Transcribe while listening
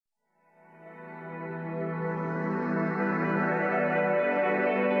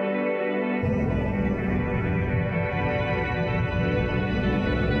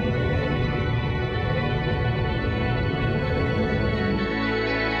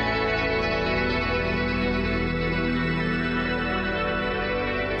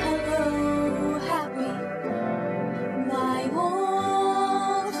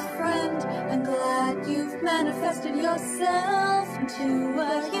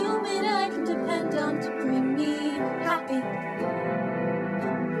human I can depend on to bring me happy.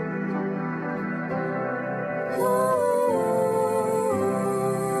 Ooh.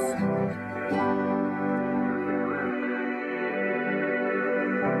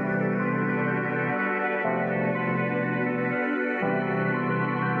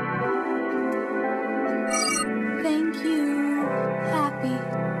 Thank you, happy.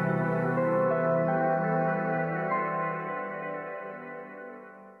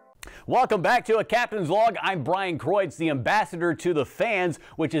 Welcome back to A Captain's Log. I'm Bryan Kreutz, the ambassador to the fans,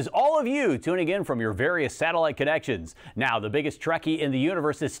 which is all of you tuning in from your various satellite connections. Now, the biggest Trekkie in the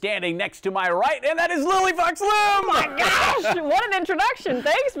universe is standing next to my right, and that is Lili Fox-Lim! Oh my gosh, what an introduction.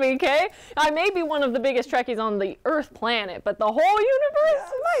 Thanks, BK. I may be one of the biggest Trekkies on the Earth planet, but the whole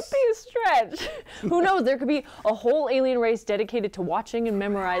universe might be a stretch. Who knows, there could be a whole alien race dedicated to watching and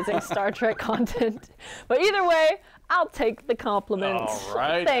memorizing Star Trek content. But either way, I'll take the compliments. All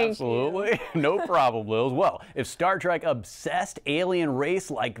right, Thank absolutely. you. No problem, Lils. Well, if Star Trek obsessed alien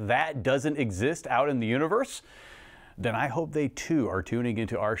race like that doesn't exist out in the universe, then I hope they too are tuning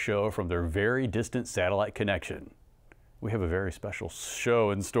into our show from their very distant satellite connection. We have a very special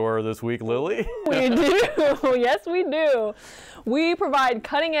show in store this week, Lili. We do. Yes, we do. We provide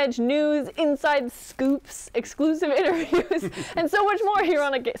cutting-edge news, inside scoops, exclusive interviews, and so much more here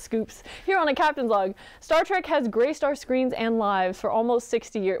on A Captain's Log. Star Trek has graced our screens and lives for almost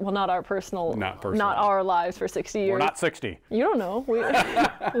 60 years. Well, not our personal, not our lives for 60 years. We're not 60. You don't know.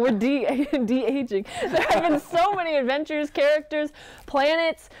 We're de-aging. There have been so many adventures, characters,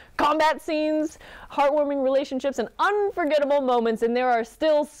 planets, combat scenes, heartwarming relationships, and unforgettable moments, and there are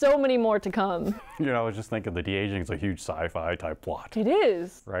still so many more to come. You know, I was just thinking the de-aging is a huge sci-fi type plot. It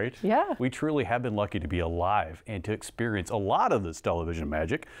is. Right? Yeah. We truly have been lucky to be alive and to experience a lot of this television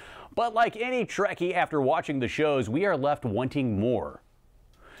magic. But like any Trekkie, after watching the shows, we are left wanting more.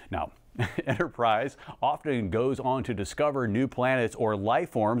 Now, Enterprise often goes on to discover new planets or life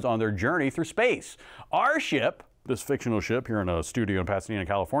forms on their journey through space. Our ship, this fictional ship here in a studio in Pasadena,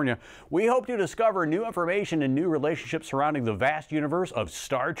 California, we hope to discover new information and new relationships surrounding the vast universe of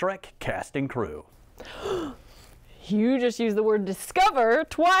Star Trek cast and crew. You just used the word discover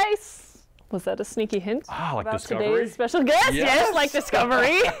twice. Was that a sneaky hint? Ah, like about Discovery? Today's special guest? Yes, like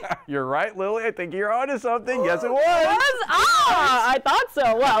Discovery. You're right, Lili. I think you're onto something. Yes, it was. Ah, I thought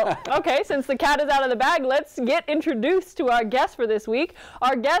so. Well, okay, since the cat is out of the bag, let's get introduced to our guest for this week.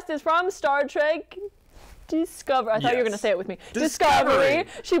 Our guest is from Star Trek Discovery. I thought you were going to say it with me. Discovery.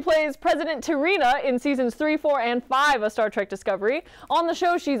 She plays President T'Rina in seasons 3, 4, and 5 of Star Trek Discovery. On the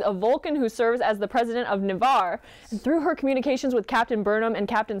show, she's a Vulcan who serves as the president of Ni'Var. And through her communications with Captain Burnham and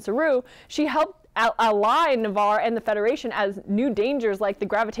Captain Saru, she helped ally Ni'Var and the Federation as new dangers like the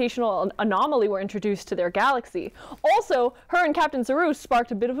gravitational anomaly were introduced to their galaxy. Also, her and Captain Saru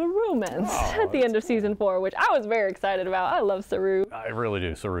sparked a bit of a romance at the end of season 4, which I was very excited about. I love Saru. I really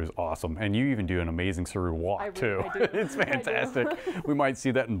do. Saru's awesome. And you even do an amazing Saru walk, too. I do. It's fantastic. We might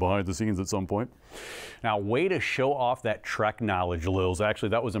see that in behind the scenes at some point. Now, way to show off that Trek knowledge, Lils. Actually,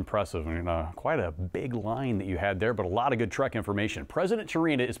 that was impressive. I mean, quite a big line that you had there, but a lot of good Trek information. President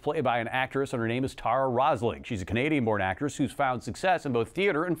T'Rina is played by an actress, and her name is Tara Rosling. She's a Canadian-born actress who's found success in both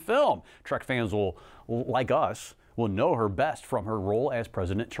theater and film. Trek fans will, like us, will know her best from her role as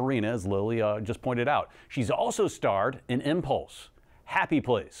President T'Rina, as Lili just pointed out. She's also starred in Impulse, Happy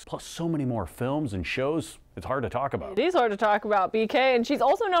Place, plus so many more films and shows. It's hard to talk about. It is hard to talk about, BK, and she's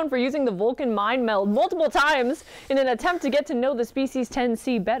also known for using the Vulcan mind meld multiple times in an attempt to get to know the species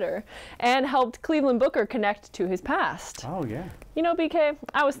 10C better, and helped Cleveland Booker connect to his past. Oh, yeah. You know, BK,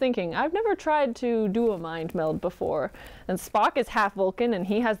 I was thinking, I've never tried to do a mind meld before, and Spock is half Vulcan and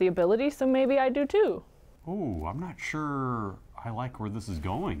he has the ability, so maybe I do too. Ooh, I'm not sure I like where this is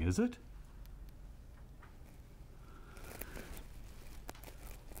going, is it?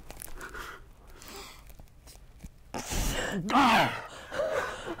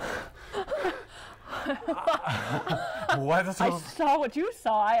 What is I saw what you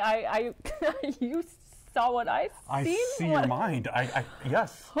saw. You saw what I seen? I see your mind.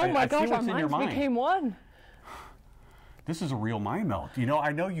 Yes. Oh my gosh, I see what's our in your minds mind. became one. This is a real mind melt. You know,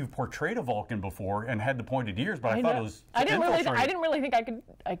 I know you've portrayed a Vulcan before and had the pointed ears, but I thought it was. I didn't really think I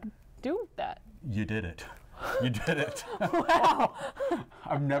could do that. You did it. You did it. Wow.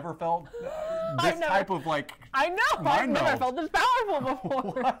 I've never felt this type of like. I know. I've never felt this powerful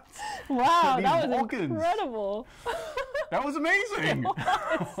before. What? Wow, These that was Vulcans. incredible. That was amazing.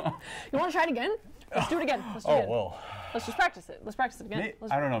 You want to try it again? Let's do it again. Let's do it again. Well, Let's just practice it. Let's practice it again.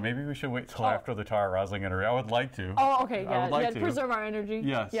 I don't know. Maybe we should wait till after the Tara Rosling interview. I would like to. Oh, okay. I Yeah. would like to Preserve our energy.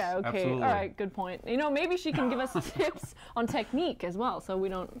 Yes. Yeah. Okay. Absolutely. All right. Good point. You know, maybe she can give us tips on technique as well, so we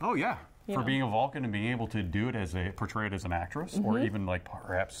don't. Oh yeah. For know. being a Vulcan and being able to do it as portray it as an actress, or even like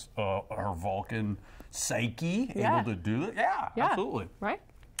perhaps her Vulcan psyche able to do it. Yeah. Absolutely. Right.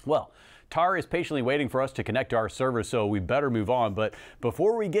 Well, Tara is patiently waiting for us to connect to our server, so we better move on. But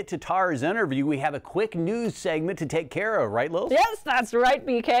before we get to Tara's interview, we have a quick news segment to take care of, right, Lil? Yes, that's right,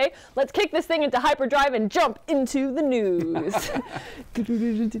 BK. Let's kick this thing into hyperdrive and jump into the news.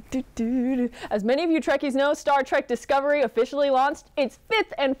 As many of you Trekkies know, Star Trek Discovery officially launched its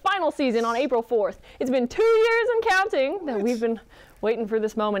 5th and final season on April 4th. It's been 2 years and counting that we've been waiting for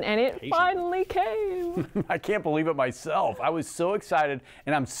this moment, and it finally came. I can't believe it myself. I was so excited,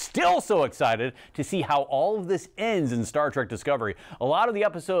 and I'm still so excited to see how all of this ends in Star Trek Discovery. A lot of the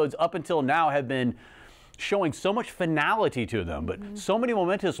episodes up until now have been showing so much finality to them, but so many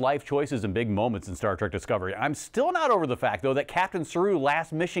momentous life choices and big moments in Star Trek Discovery. I'm still not over the fact, though, that Captain Saru's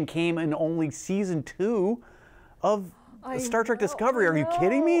last mission came in only season 2 of Star Trek Discovery. Are you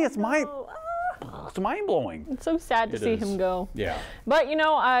kidding me? It's mind-blowing. It's so sad to see him go. Yeah. But, you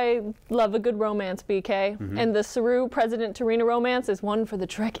know, I love a good romance, BK. And the Saru President Tarina romance is one for the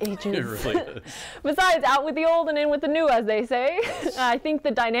Trek agents. It really is. Besides, out with the old and in with the new, as they say. I think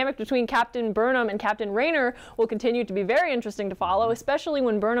the dynamic between Captain Burnham and Captain Raynor will continue to be very interesting to follow, especially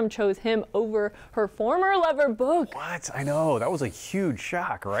when Burnham chose him over her former lover, Book. What? I know. That was a huge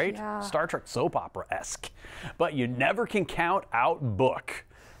shock, right? Yeah. Star Trek soap opera-esque. But you never can count out Book.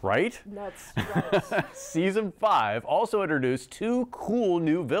 Right? That's right. Season 5 also introduced 2 cool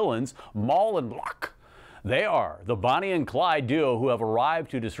new villains, Maul and Locke. They are the Bonnie and Clyde duo who have arrived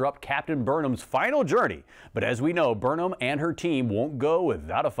to disrupt Captain Burnham's final journey. But as we know, Burnham and her team won't go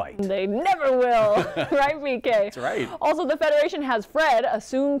without a fight. They never will. Right, BK? That's right. Also, the Federation has Fred, a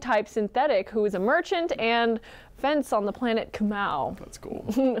Soong-type synthetic, who is a merchant and fence on the planet Kamau. That's cool.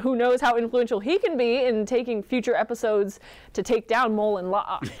 Who knows how influential he can be in taking future episodes to take down Mole and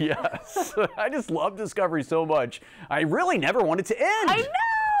Locke. Yes. I just love Discovery so much. I really never want it to end. I know!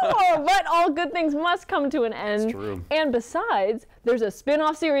 But all good things must come to an end. That's true. And besides, there's a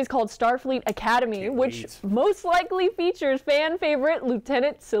spin-off series called Starfleet Academy, which most likely features fan favorite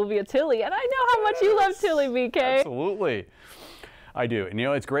Lieutenant Sylvia Tilly. And I know how much you love Tilly, BK. Absolutely. I do. And you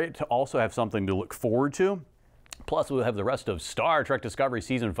know, it's great to also have something to look forward to. Plus, we'll have the rest of Star Trek Discovery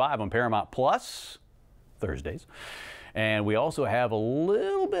Season 5 on Paramount Plus Thursdays. And we also have a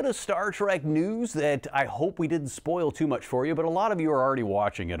little bit of Star Trek news that I hope we didn't spoil too much for you, but a lot of you are already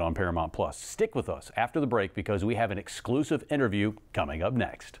watching it on Paramount Plus. Stick with us after the break because we have an exclusive interview coming up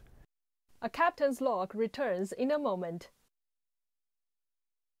next. A captain's log returns in a moment.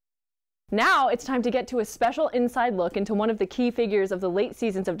 Now it's time to get to a special inside look into one of the key figures of the late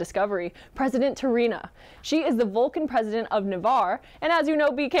seasons of Discovery, President Tarina. She is the Vulcan president of Navarre, and as you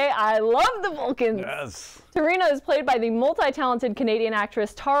know, BK, I love the Vulcans. Yes. Tarina is played by the multi-talented Canadian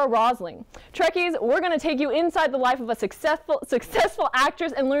actress Tara Rosling. Trekkies, we're going to take you inside the life of a successful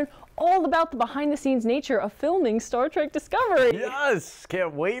actress and learn all about the behind-the-scenes nature of filming Star Trek Discovery. Yes,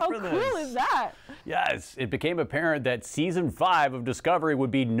 can't wait for this. How cool is that? Yes, it became apparent that Season 5 of Discovery would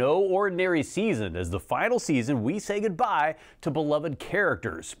be no ordinary season. As the final season, we say goodbye to beloved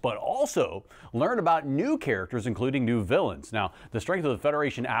characters, but also learn about new characters, including new villains. Now, the strength of the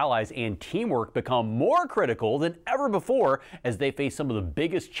Federation allies and teamwork become more critical than ever before as they face some of the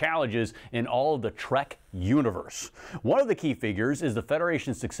biggest challenges in all of the Trek universe. One of the key figures is the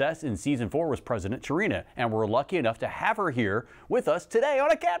Federation's success in Season 4 was President Tarina, and we're lucky enough to have her here with us today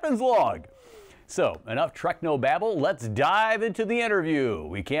on a Captain's Log. So, enough Trek-no-babble, let's dive into the interview.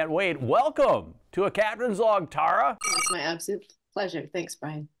 We can't wait. Welcome to a Captain's Log, Tara. It's my absolute pleasure. Thanks,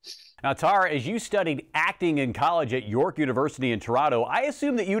 Brian. Now, Tara, as you studied acting in college at York University in Toronto, I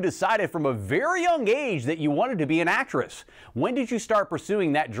assume that you decided from a very young age that you wanted to be an actress. When did you start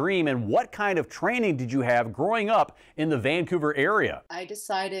pursuing that dream, and what kind of training did you have growing up in the Vancouver area? I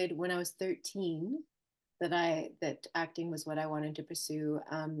decided when I was 13 that acting was what I wanted to pursue.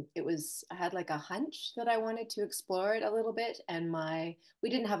 I had like a hunch that I wanted to explore it a little bit, and we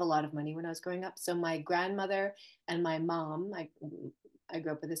didn't have a lot of money when I was growing up, so my grandmother and my mom, I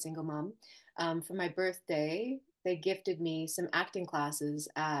grew up with a single mom, for my birthday, they gifted me some acting classes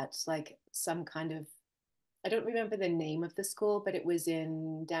at like some kind of, I don't remember the name of the school, but it was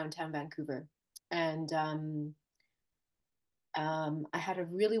in downtown Vancouver. And I had a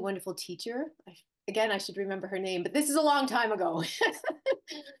really wonderful teacher. Again, I should remember her name, but this is a long time ago.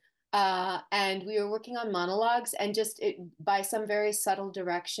 And we were working on monologues, and just by some very subtle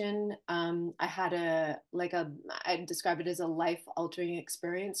direction, I had I describe it as a life-altering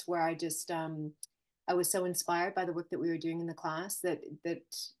experience where I was so inspired by the work that we were doing in the class that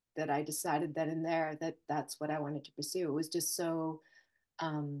I decided then and there that that's what I wanted to pursue. It was just so,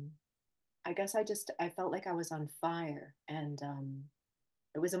 I guess I felt like I was on fire, and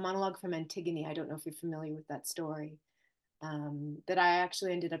it was a monologue from Antigone. I don't know if you're familiar with that story. That I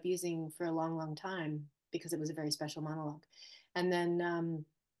actually ended up using for a long, long time because it was a very special monologue. And then,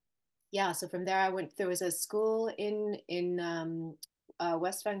 yeah, so from there there was a school in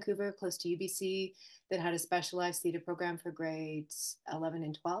West Vancouver, close to UBC, that had a specialized theater program for grades 11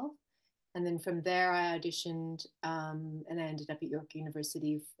 and 12. And then from there, I auditioned, and I ended up at York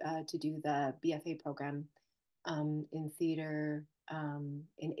University to do the BFA program in theater.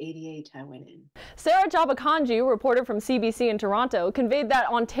 In '88, I went in. Sarah Jabakanji, reporter from CBC in Toronto, conveyed that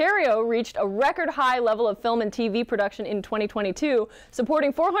Ontario reached a record high level of film and TV production in 2022,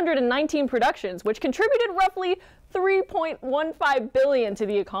 supporting 419 productions, which contributed roughly $3.15 billion to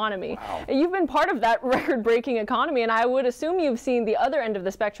the economy. Wow. You've been part of that record-breaking economy, and I would assume you've seen the other end of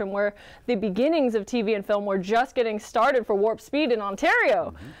the spectrum where the beginnings of TV and film were just getting started for Warp Speed in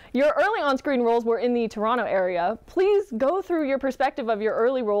Ontario. Mm-hmm. Your early on-screen roles were in the Toronto area. Please go through your perspective of your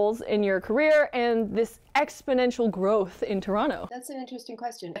early roles in your career and this exponential growth in Toronto. That's an interesting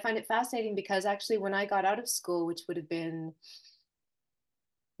question. I find it fascinating because actually when I got out of school, which would have been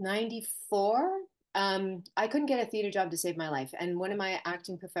 94, I couldn't get a theater job to save my life. And one of my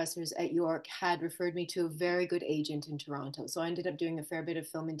acting professors at York had referred me to a very good agent in Toronto. So I ended up doing a fair bit of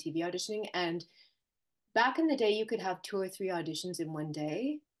film and TV auditioning. And back in the day, you could have 2 or 3 auditions in one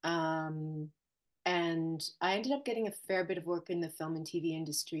day. And I ended up getting a fair bit of work in the film and TV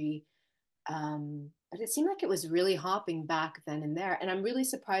industry. But it seemed like it was really hopping back then and there. And I'm really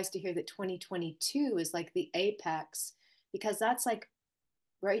surprised to hear that 2022 is like the apex, because that's like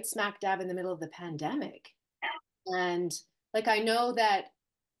right smack dab in the middle of the pandemic. And like, I know that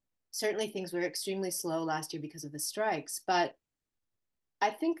certainly things were extremely slow last year because of the strikes, but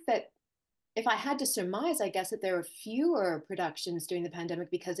I think that if I had to surmise, I guess that there were fewer productions during the pandemic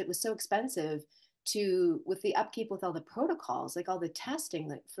because it was so expensive with the upkeep with all the protocols, like all the testing.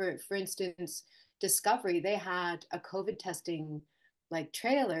 Like for instance, Discovery, they had a COVID testing like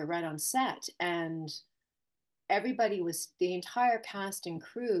trailer right on set, and the entire cast and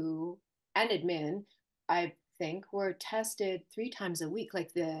crew and admin, I think, were tested 3 times a week.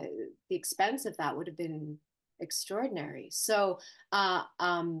 Like the expense of that would have been extraordinary. So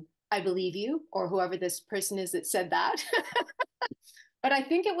I believe you, or whoever this person is that said that. But I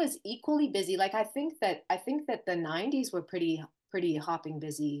think it was equally busy. Like I think that the 90s were pretty hopping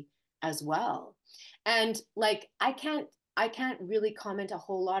busy as well. And like I can't really comment a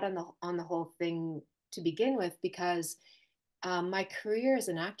whole lot on the whole thing to begin with, because my career as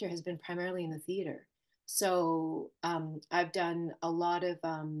an actor has been primarily in the theater. So I've done a lot of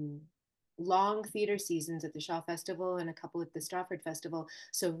long theater seasons at the Shaw Festival and a couple at the Stratford Festival.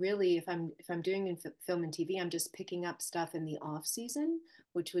 So really, if I'm doing film and TV, I'm just picking up stuff in the off season,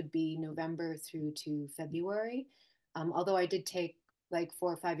 which would be November through to February. Although I did take like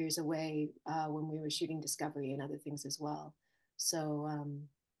 4 or 5 years away when we were shooting Discovery and other things as well. So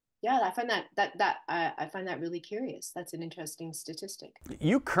yeah, I find I find that really curious. That's an interesting statistic.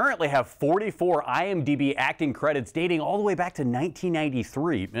 You currently have 44 IMDb acting credits dating all the way back to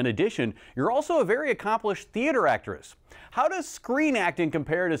 1993. In addition, you're also a very accomplished theater actress. How does screen acting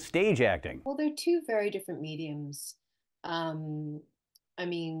compare to stage acting? Well, they're 2 very different mediums. I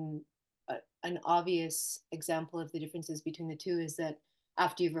mean, an obvious example of the differences between the 2 is that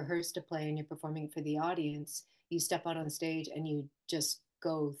after you've rehearsed a play and you're performing for the audience, you step out on stage and you just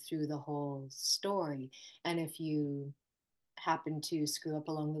go through the whole story. And if you happen to screw up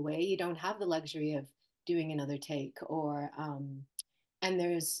along the way, you don't have the luxury of doing another take, or and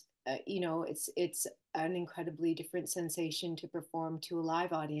there's it's an incredibly different sensation to perform to a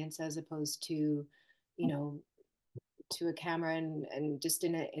live audience as opposed to to a camera and just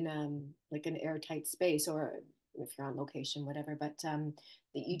in a like an airtight space, or if you're on location, whatever. But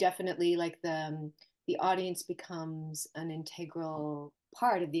you definitely, like, the audience becomes an integral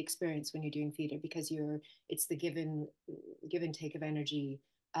part of the experience when you're doing theater, because it's the give and take of energy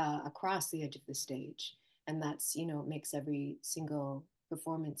across the edge of the stage, and that's makes every single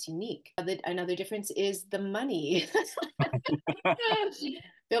performance unique. Another difference is the money.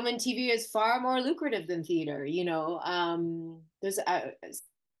 Film and TV is far more lucrative than theater.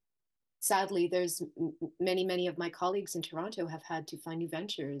 Sadly, there's many of my colleagues in Toronto have had to find new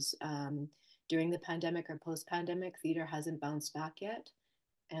ventures during the pandemic or post-pandemic. Theater hasn't bounced back yet.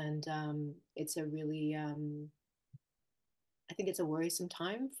 And it's a really, I think it's a worrisome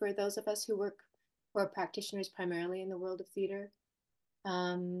time for those of us who are practitioners primarily in the world of theater.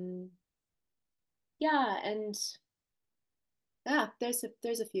 Yeah, and yeah,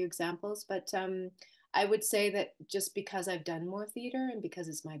 there's a few examples, but I would say that just because I've done more theater and because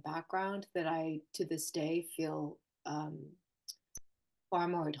it's my background, that I to this day feel far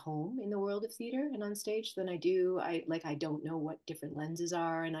more at home in the world of theater and on stage than I do. I don't know what different lenses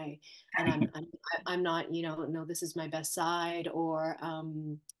are, and I'm not, no, this is my best side, or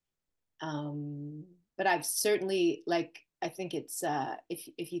but I've certainly, I think it's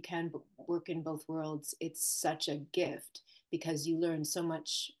if you can work in both worlds, it's such a gift because you learn so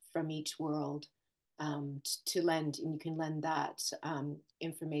much from each world, to lend, and you can lend that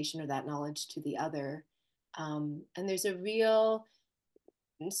information or that knowledge to the other. And there's a real,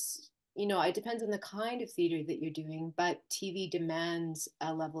 it depends on the kind of theater that you're doing, but TV demands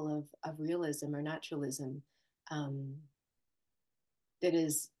a level of realism or naturalism.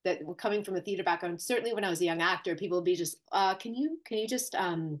 That coming from a theater background, certainly when I was a young actor, people would be just, can you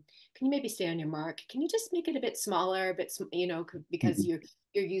maybe stay on your mark? Can you just make it a bit smaller, a bit, because you're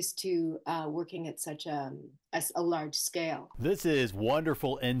used to working at such a large scale. This is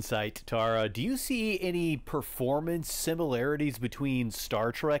wonderful insight, Tara. Do you see any performance similarities between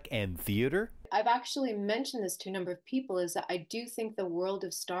Star Trek and theater? I've actually mentioned this to a number of people, is that I do think the world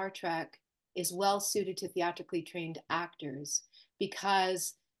of Star Trek is well suited to theatrically trained actors,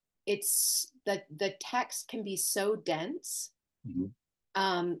 because it's the text can be so dense,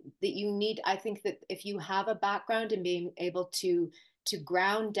 that you need, I think that if you have a background in being able to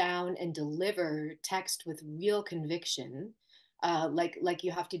ground down and deliver text with real conviction, like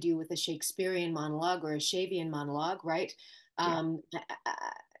you have to do with a Shakespearean monologue or a Shavian monologue, right?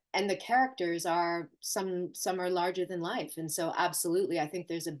 And the characters are, some are larger than life. And so absolutely, I think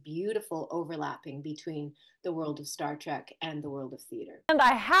there's a beautiful overlapping between the world of Star Trek and the world of theater. And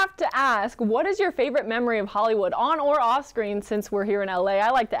I have to ask, what is your favorite memory of Hollywood, on or off screen, since we're here in LA?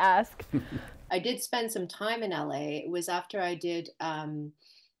 I like to ask. I did spend some time in LA. It was after I did,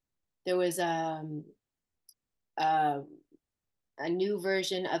 there was a new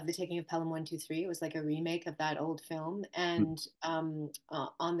version of The Taking of Pelham 123. It was like a remake of that old film. And on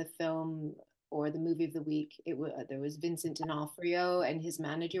the film, or the movie of the week, there was Vincent D'Onofrio, and his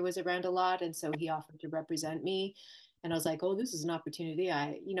manager was around a lot. And so he offered to represent me. And I was like, oh, this is an opportunity.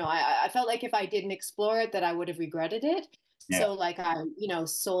 I felt like if I didn't explore it, that I would have regretted it. Yeah. So I,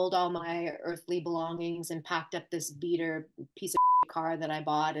 sold all my earthly belongings and packed up this beater piece of car that I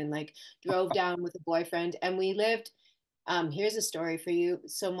bought, and drove down with a boyfriend, and we lived. Here's a story for you.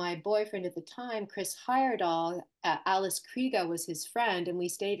 So my boyfriend at the time, Chris Heyerdahl, Alice Krige was his friend, and we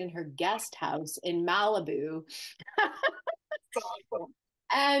stayed in her guest house in Malibu.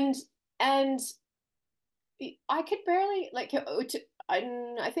 and I could barely,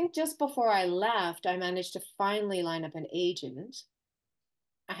 I think just before I left, I managed to finally line up an agent.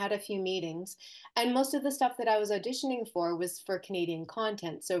 I had a few meetings, and most of the stuff that I was auditioning for was for Canadian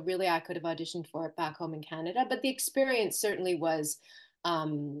content. So really I could have auditioned for it back home in Canada, but the experience certainly was,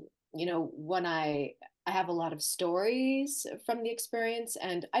 when I have a lot of stories from the experience,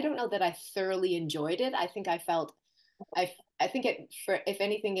 and I don't know that I thoroughly enjoyed it. I think I felt, I think if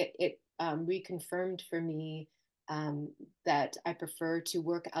anything, it reconfirmed for me that I prefer to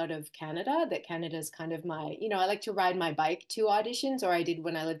work out of Canada, that Canada is kind of my, I like to ride my bike to auditions, or I did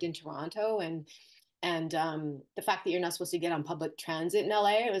when I lived in Toronto, and the fact that you're not supposed to get on public transit in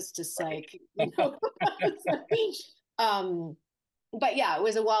LA, it was just but yeah, it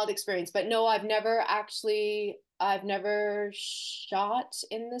was a wild experience. But no, I've never shot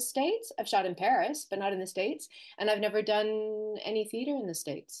in the States. I've shot in Paris, but not in the States. And I've never done any theater in the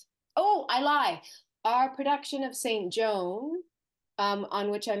States. Oh, I lie. Our production of St. Joan,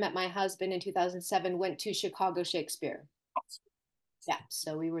 on which I met my husband in 2007, went to Chicago Shakespeare. Yeah,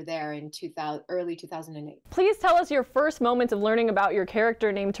 so we were there in early 2008. Please tell us your first moments of learning about your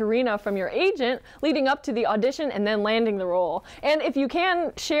character named Tarina from your agent, leading up to the audition and then landing the role. And if you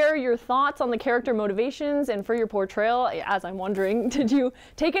can, share your thoughts on the character motivations and for your portrayal. As I'm wondering, did you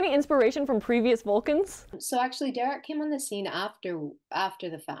take any inspiration from previous Vulcans? So actually, Derek came on the scene after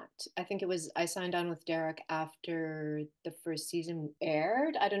the fact. I think I signed on with Derek after the first season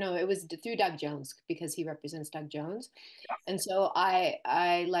aired. I don't know, it was through Doug Jones, because he represents Doug Jones. And so I,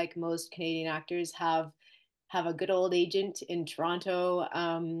 like most Canadian actors, have a good old agent in Toronto,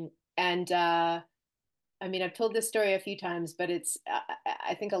 and I mean, I've told this story a few times, but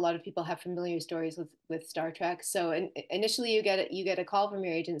I think a lot of people have familiar stories with Star Trek. So initially you get a call from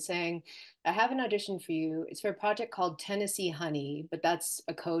your agent saying, I have an audition for you. It's for a project called Tennessee Honey, but that's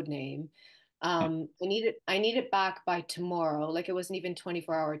a code name. I need it back by tomorrow. Like it wasn't even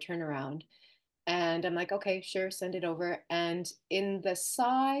 24-hour turnaround. And I'm like, okay, sure, send it over. And in the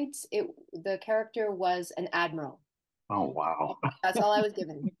sides, the character was an admiral. Oh, wow. That's all I was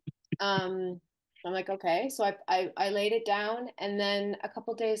given. I'm like, okay. So I laid it down, and then a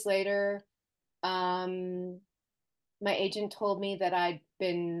couple days later, my agent told me that I'd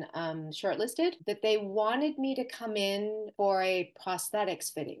been shortlisted, that they wanted me to come in for a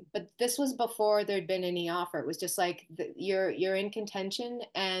prosthetics fitting. But this was before there'd been any offer. It was just like, you're in contention,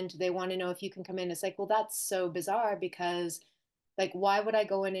 and they want to know if you can come in. It's like, well, that's so bizarre, because like, why would I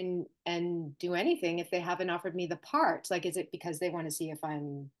go in and do anything if they haven't offered me the part? Like, is it because they want to see if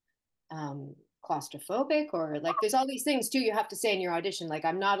I'm claustrophobic, or like there's all these things too you have to say in your audition, like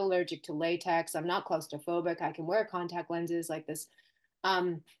I'm not allergic to latex, I'm not claustrophobic, I can wear contact lenses, like this.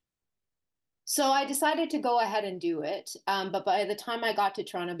 So I decided to go ahead and do it, but by the time I got to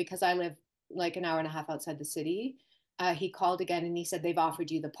Toronto, because I live like an hour and a half outside the city, he called again and he said, they've offered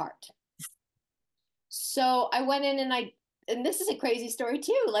you the part. So I went in, and this is a crazy story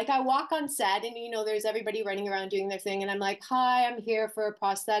too. Like I walk on set, and there's everybody running around doing their thing, and I'm like, hi, I'm here for a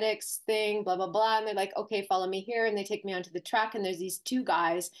prosthetics thing, blah blah blah. And they're like, okay, follow me here, and they take me onto the track, and there's these two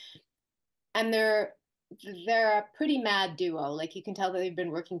guys, and they're a pretty mad duo. Like you can tell that they've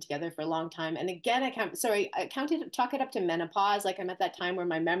been working together for a long time. And again, chalk it up to menopause. Like I'm at that time where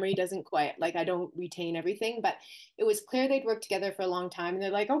my memory doesn't quite, like I don't retain everything, but it was clear they'd worked together for a long time. And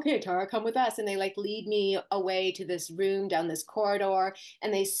they're like, okay, Tara, come with us. And they like lead me away to this room down this corridor,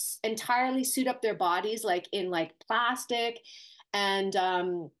 and they entirely suit up their bodies like in like plastic. And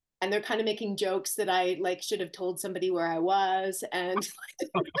they're kind of making jokes that I like should have told somebody where I was. And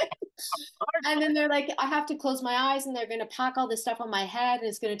and then they're like, I have to close my eyes, and they're going to pack all this stuff on my head, and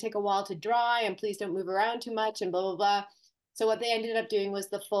it's going to take a while to dry, and please don't move around too much, and blah, blah, blah. So what they ended up doing was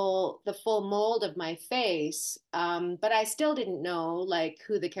the full mold of my face. But I still didn't know like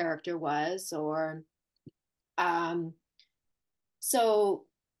who the character was, or, so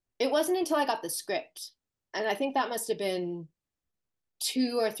it wasn't until I got the script, and I think that must have been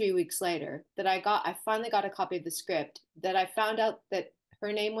 2 or 3 weeks later that I finally got a copy of the script, that I found out that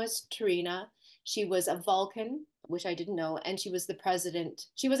her name was Tarina. She was a Vulcan, which I didn't know, and she was the president.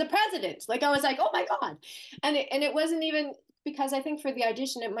 She was a president. Like I was like, oh my God. And it wasn't even, because I think for the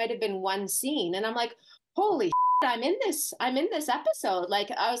audition it might have been one scene, and I'm like, holy shit, I'm in this episode.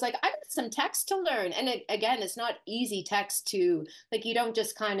 Like I was like, I got some text to learn. And again, it's not easy text to, like, you don't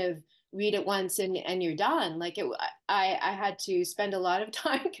just kind of read it once and you're done. Like I had to spend a lot of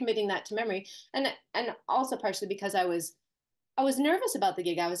time committing that to memory, and also partially because I was nervous about the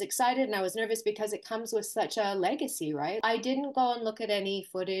gig. I was excited, and I was nervous because it comes with such a legacy, right? I didn't go and look at any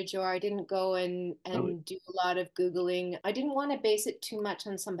footage, or I didn't go and do a lot of Googling. I didn't want to base it too much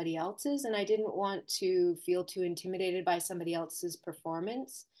on somebody else's, and I didn't want to feel too intimidated by somebody else's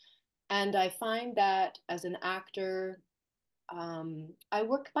performance. And I find that as an actor, I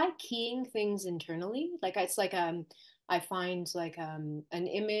work by keying things internally. Like it's like I find like an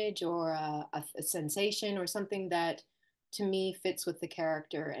image or a sensation or something that to me fits with the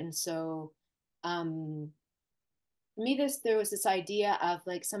character. And so for me, there was this idea of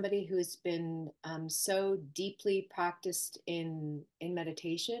like somebody who's been so deeply practiced in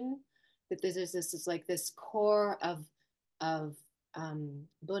meditation, that there's this core of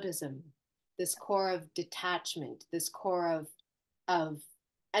Buddhism, this core of detachment, this core of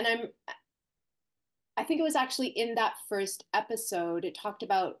and I think it was actually in that first episode,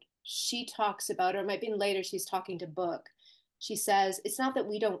 she talks about, or it might be later, she's talking to Book. She says, it's not that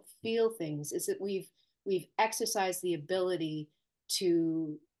we don't feel things, it's that we've exercised the ability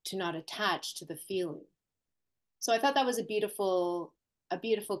to not attach to the feeling. So I thought that was a beautiful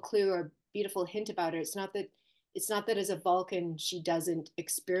clue, or beautiful hint about her. It's not that as a Vulcan she doesn't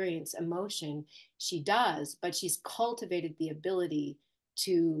experience emotion. She does, but she's cultivated the ability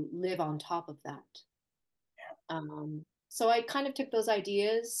to live on top of that. So I kind of took those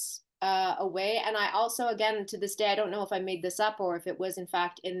ideas away. And I also, again, to this day, I don't know if I made this up or if it was in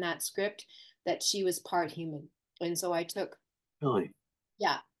fact in that script, that she was part human. And so I took, Really?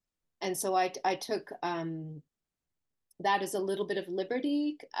 yeah. And so I took that as a little bit of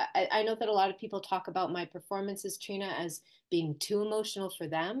liberty. I know that a lot of people talk about my performances, Trina, as being too emotional for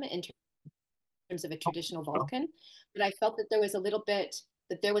them in terms of a traditional Vulcan. But I felt that there was a little bit,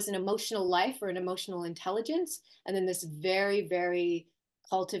 that there was an emotional life or an emotional intelligence, and then this very, very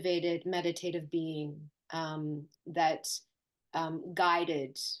cultivated meditative being that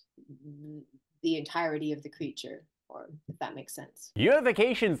guided the entirety of the creature, or if that makes sense.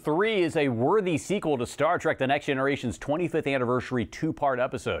 Unification 3 is a worthy sequel to Star Trek The Next Generation's 25th anniversary two-part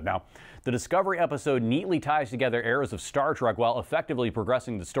episode. Now, the Discovery episode neatly ties together eras of Star Trek while effectively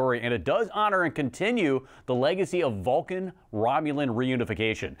progressing the story, and it does honor and continue the legacy of Vulcan-Romulan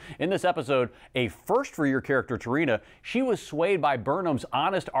reunification. In this episode, a first for your character, Tarina, she was swayed by Burnham's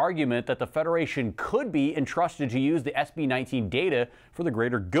honest argument that the Federation could be entrusted to use the SB-19 data for the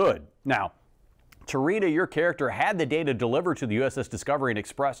greater good. Now, Tarina, your character, had the data delivered to the USS Discovery and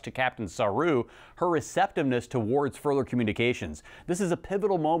expressed to Captain Saru her receptiveness towards further communications. This is a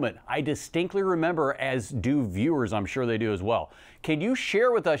pivotal moment I distinctly remember, as do viewers. I'm sure they do as well. Can you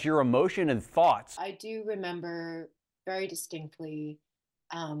share with us your emotion and thoughts? I do remember very distinctly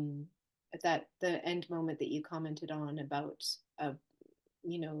that the end moment that you commented on about,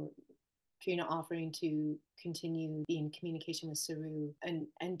 you know, Trina offering to continue being in communication with Saru,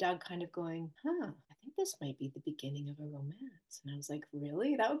 and Doug kind of going, I think this might be the beginning of a romance. And I was like,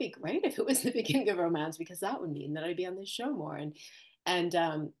 really? That would be great if it was the beginning of a romance, because that would mean that I'd be on this show more. And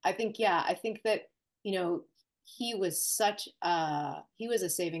I think, yeah, I think that, you know, he was a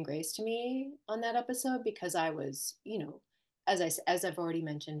saving grace to me on that episode, because I was, you know, as I've already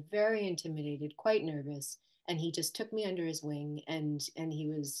mentioned, very intimidated, quite nervous, and he just took me under his wing, and he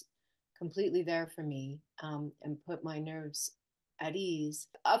was completely there for me, and put my nerves at ease.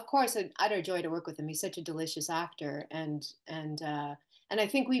 Of course, an utter joy to work with him. He's such a delicious actor, and I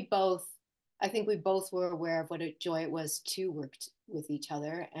think we both were aware of what a joy it was to work with each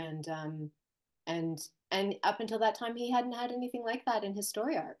other, and up until that time, he hadn't had anything like that in his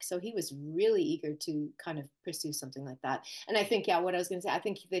story arc, so he was really eager to kind of pursue something like that. And I think, yeah, what I was going to say, I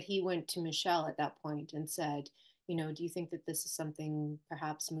think that he went to Michelle at that point and said, you know, do you think that this is something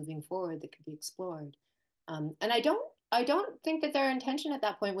perhaps moving forward that could be explored? And I don't think that their intention at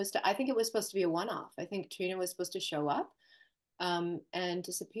that point was to, I think it was supposed to be a one-off. I think Trina was supposed to show up and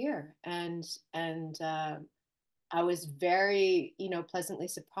disappear. And I was very, you know, pleasantly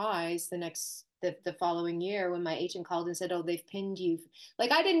surprised the following year when my agent called and said, oh, they've pinned you.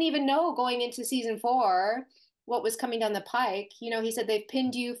 Like, I didn't even know going into season 4 what was coming down the pike. You know, he said, they've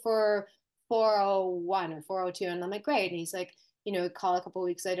pinned you for 401 or 402, and I'm like, great. And he's like, you know, call a couple of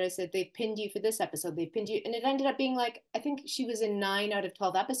weeks later, I said, they've pinned you for this episode, they've pinned you, and it ended up being like, I think she was in 9 out of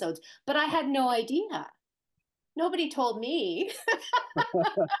 12 episodes, but I had no idea. Nobody told me.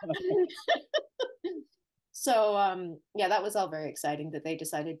 So yeah, that was all very exciting that they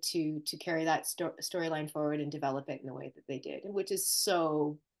decided to carry that storyline forward and develop it in the way that they did, which is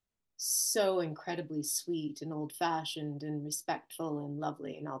so incredibly sweet and old-fashioned and respectful and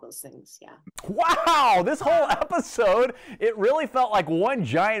lovely and all those things. Yeah. Wow, this whole episode, it really felt like one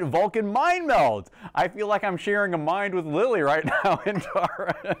giant Vulcan mind meld. I feel like I'm sharing a mind with Lili right now and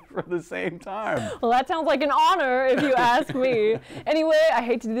Tara for the same time. Well, that sounds like an honor if you ask me. Anyway, I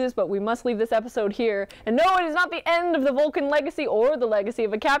hate to do this, but we must leave this episode here. And no, it is not the end of the Vulcan legacy or the legacy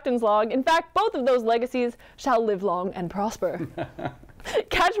of a captain's log. In fact, both of those legacies shall live long and prosper.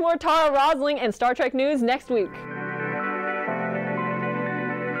 Catch more Tara Rosling and Star Trek news next week.